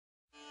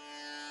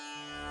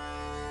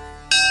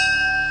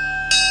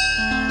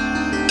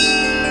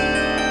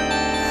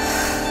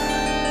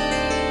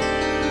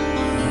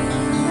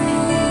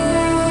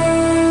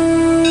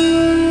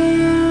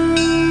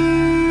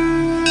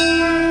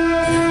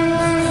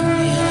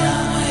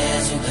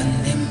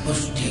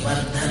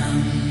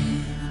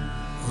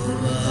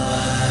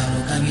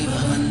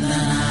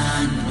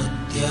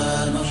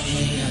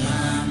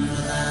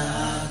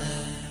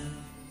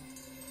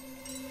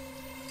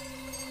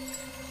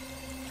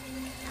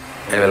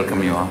I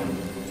welcome you all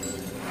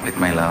with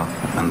my love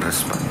and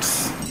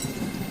respect.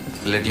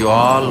 Let you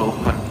all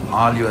open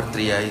all your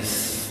three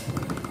eyes.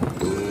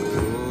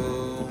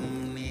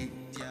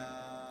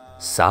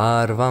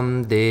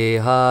 Sarvam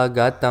deha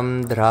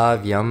gatam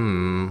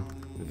dravyam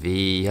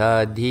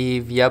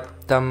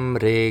vihadhivyaptam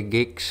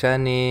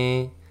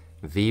regikshane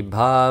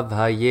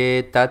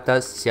vibhavaye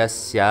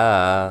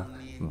tatasyasya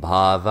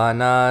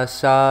bhavana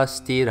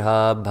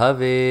shastirha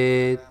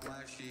bhavet.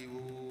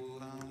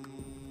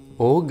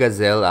 O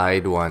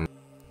gazelle-eyed one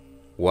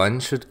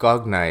should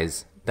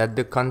cognize that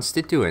the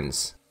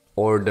constituents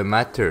or the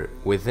matter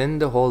within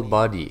the whole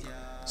body,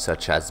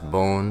 such as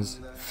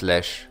bones,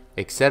 flesh,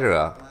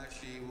 etc.,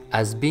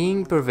 as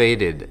being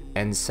pervaded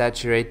and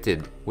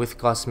saturated with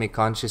cosmic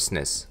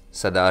consciousness,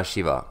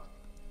 Sadashiva.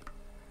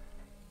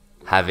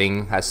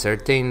 Having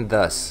ascertained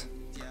thus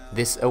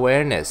this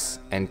awareness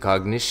and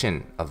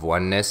cognition of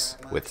oneness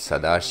with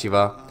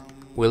Sadashiva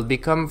will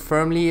become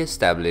firmly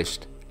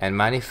established and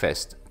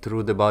manifest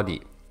through the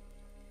body.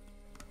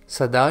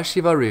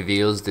 Sadashiva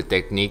reveals the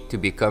technique to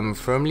become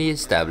firmly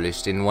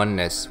established in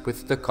oneness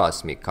with the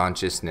cosmic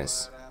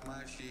consciousness.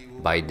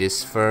 By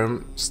this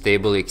firm,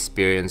 stable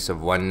experience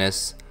of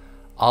oneness,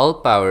 all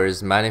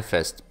powers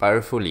manifest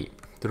powerfully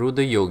through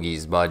the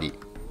yogi's body.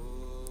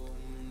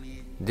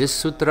 This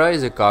sutra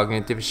is a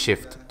cognitive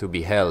shift to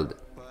be held.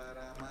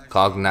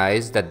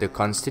 Cognize that the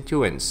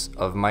constituents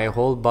of my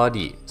whole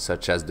body,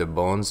 such as the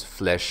bones,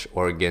 flesh,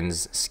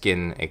 organs,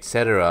 skin,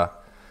 etc.,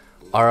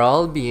 are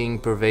all being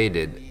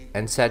pervaded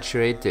and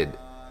saturated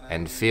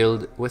and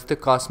filled with the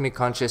cosmic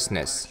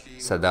consciousness,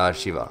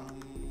 Sadashiva.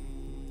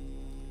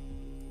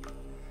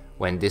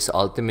 When this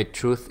ultimate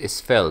truth is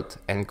felt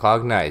and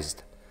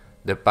cognized,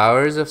 the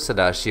powers of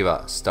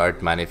Sadashiva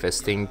start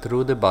manifesting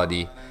through the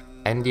body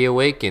and the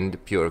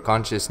awakened pure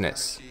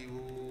consciousness.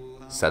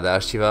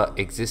 Sadashiva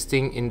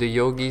existing in the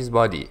yogi's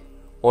body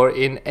or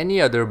in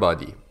any other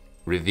body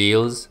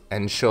reveals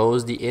and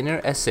shows the inner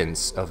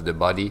essence of the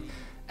body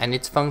and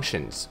its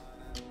functions.